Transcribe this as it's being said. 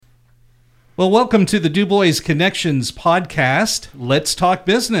Well, welcome to the DuBois Connections podcast. Let's talk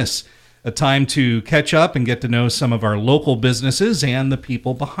business. A time to catch up and get to know some of our local businesses and the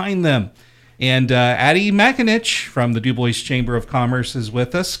people behind them. And Addie McAninch from the DuBois Chamber of Commerce is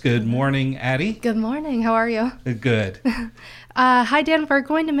with us. Good morning, Addie. Good morning. How are you? Good. Hi, Dan. We're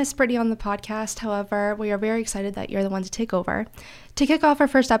going to miss Brittany on the podcast. However, we are very excited that you're the one to take over. To kick off our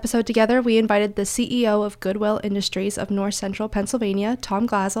first episode together, we invited the CEO of Goodwill Industries of North Central Pennsylvania, Tom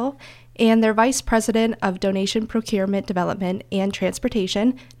Glazel, and their Vice President of Donation Procurement Development and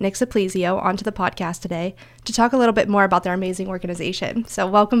Transportation, Nick Supplizio, onto the podcast today to talk a little bit more about their amazing organization. So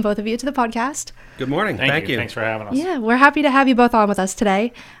welcome both of you to the podcast. Good morning. Thank you. Thanks for having us. Yeah, we're happy to have you both on with us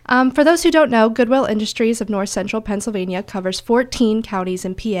today. For those who don't know, Goodwill Industries of North Central Pennsylvania covers 14 counties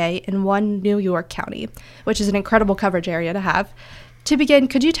in PA and one New York county, which is an incredible coverage area to have. To begin,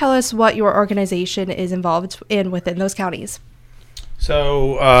 could you tell us what your organization is involved in within those counties?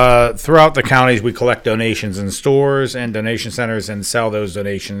 So throughout the counties, we collect donations in stores and donation centers and sell those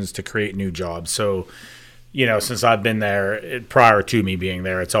donations to create new jobs. So, you know, since I've been there, prior to me being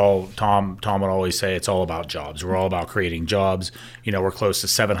there, it's all, Tom would always say it's all about jobs. We're all about creating jobs. You know, we're close to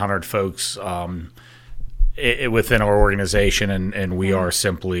 700 folks within our organization, and we are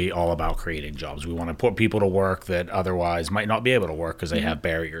simply all about creating jobs. We want to put people to work that otherwise might not be able to work because they have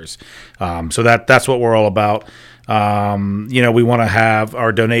barriers. So that's what we're all about. You know, we want to have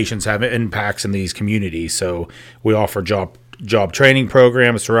our donations have impacts in these communities. So we offer job training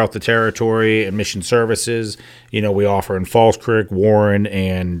programs throughout the territory and mission services. You know, we offer in Falls Creek, Warren,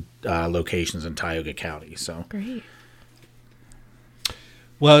 and locations in Tioga County. So great.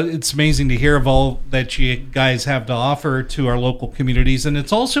 Well, it's amazing to hear of all that you guys have to offer to our local communities. And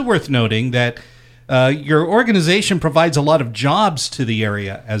it's also worth noting that your organization provides a lot of jobs to the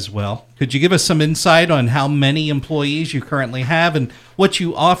area as well. Could you give us some insight on how many employees you currently have and what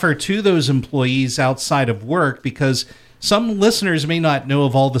you offer to those employees outside of work? Because some listeners may not know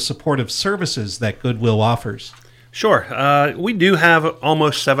of all the supportive services that Goodwill offers. Sure. We do have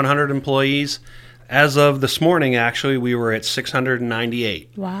almost 700 employees. As of this morning, actually, we were at 698.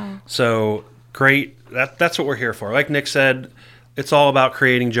 Wow. So great. That's what we're here for. Like Nick said, it's all about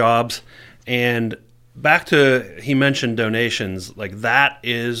creating jobs. And back to, he mentioned donations, like that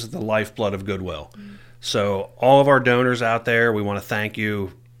is the lifeblood of Goodwill. So all of our donors out there, we want to thank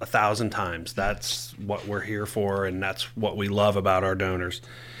you 1,000 times. That's what we're here for, and that's what we love about our donors.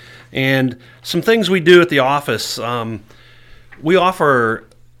 And some things we do at the office, we offer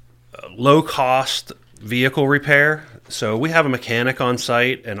low-cost vehicle repair. So we have a mechanic on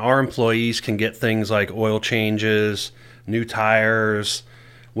site, and our employees can get things like oil changes, new tires,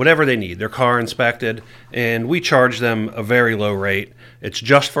 whatever they need, their car inspected, and we charge them a very low rate. It's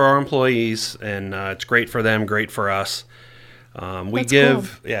just for our employees, and it's great for them, great for us. We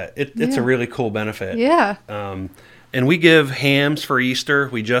give, cool. It's a really cool benefit. Yeah. And we give hams for Easter.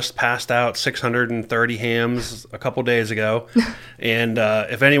 We just passed out 630 hams a couple days ago. And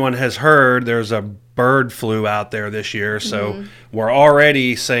if anyone has heard, there's a bird flu out there this year. So we're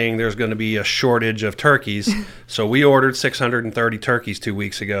already saying there's going to be a shortage of turkeys. So we ordered 630 turkeys 2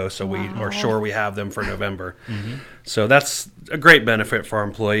 weeks ago. So we are sure we have them for November. So that's a great benefit for our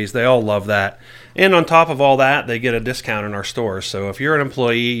employees. They all love that. And on top of all that, they get a discount in our stores. So if you're an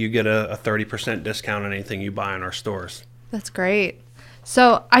employee, you get a 30% discount on anything you buy in our stores. That's great.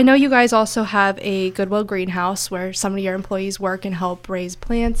 So I know you guys also have a Goodwill greenhouse where some of your employees work and help raise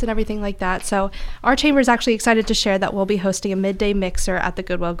plants and everything like that. So our chamber is actually excited to share that we'll be hosting a midday mixer at the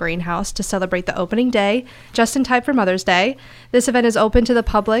Goodwill greenhouse to celebrate the opening day, just in time for Mother's Day. This event is open to the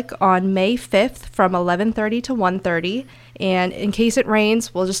public on May 5th from 11:30 to 1:30. And in case it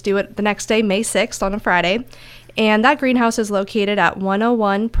rains, we'll just do it the next day, May 6th on a Friday. And that greenhouse is located at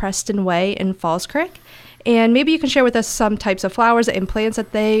 101 Preston Way in Falls Creek. And maybe you can share with us some types of flowers and plants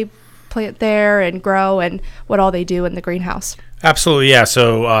that they plant there and grow and what all they do in the greenhouse. Absolutely, yeah.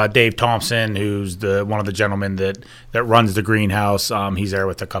 So Dave Thompson, who's one of the gentlemen that runs the greenhouse, he's there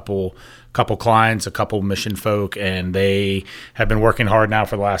with a couple clients, a couple mission folk, and they have been working hard now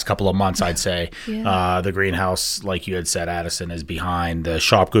for the last couple of months, I'd say. Yeah. The greenhouse, like you had said, Addison, is behind the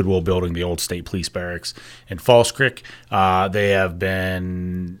Shop Goodwill building, the old State Police Barracks in Falls Creek. They have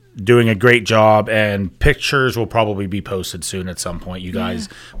been doing a great job, and pictures will probably be posted soon at some point. You guys,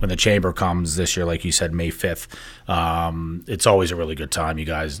 when the chamber comes this year, like you said, May 5th, it's always a really good time. You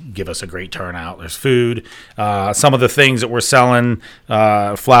guys give us a great turnout. There's food. Some of the things that we're selling,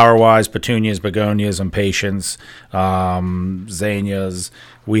 flower-wise, petunias, begonias, impatiens, zinnias.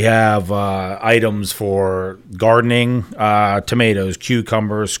 We have items for gardening, tomatoes,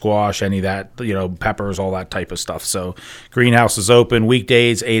 cucumbers, squash, any of that, peppers, all that type of stuff. So greenhouse is open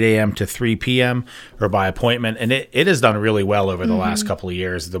weekdays, 8 8 a.m. to 3 p.m. or by appointment. And it has done really well over the last couple of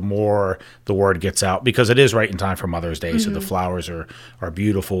years. The more the word gets out, because it is right in time for Mother's Day. So the flowers are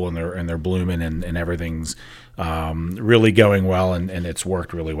beautiful and they're blooming and everything's really going well, and it's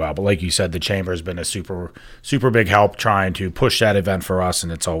worked really well. But like you said, the chamber has been a super big help trying to push that event for us,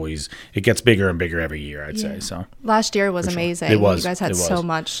 and it gets bigger and bigger every year, I'd say. So last year was amazing. It was. You guys had so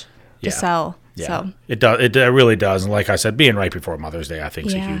much to sell. Yeah, so. it does. It really does. And like I said, being right before Mother's Day, I think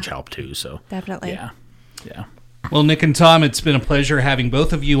is a huge help too. So definitely. Yeah. Well, Nick and Tom, it's been a pleasure having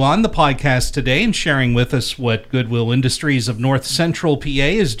both of you on the podcast today and sharing with us what Goodwill Industries of North Central PA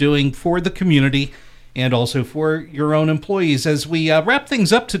is doing for the community and also for your own employees. As we wrap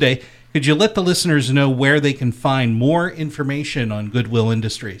things up today, could you let the listeners know where they can find more information on Goodwill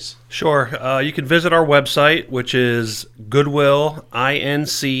Industries? Sure. You can visit our website, which is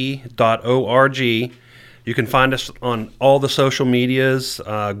goodwillinc.org. You can find us on all the social medias.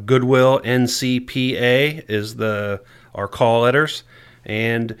 Goodwill NCPA is our call letters.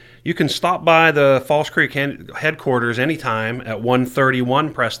 And you can stop by the Falls Creek headquarters anytime at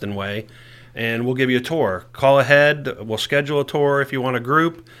 131 Preston Way, and we'll give you a tour. Call ahead. We'll schedule a tour if you want a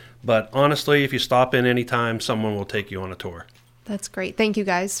group. But honestly, if you stop in anytime, someone will take you on a tour. That's great. Thank you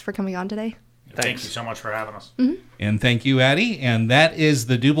guys for coming on today. Thank you so much for having us. And thank you, Addie. And that is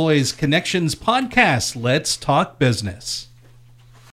the DuBois Connections podcast. Let's talk business.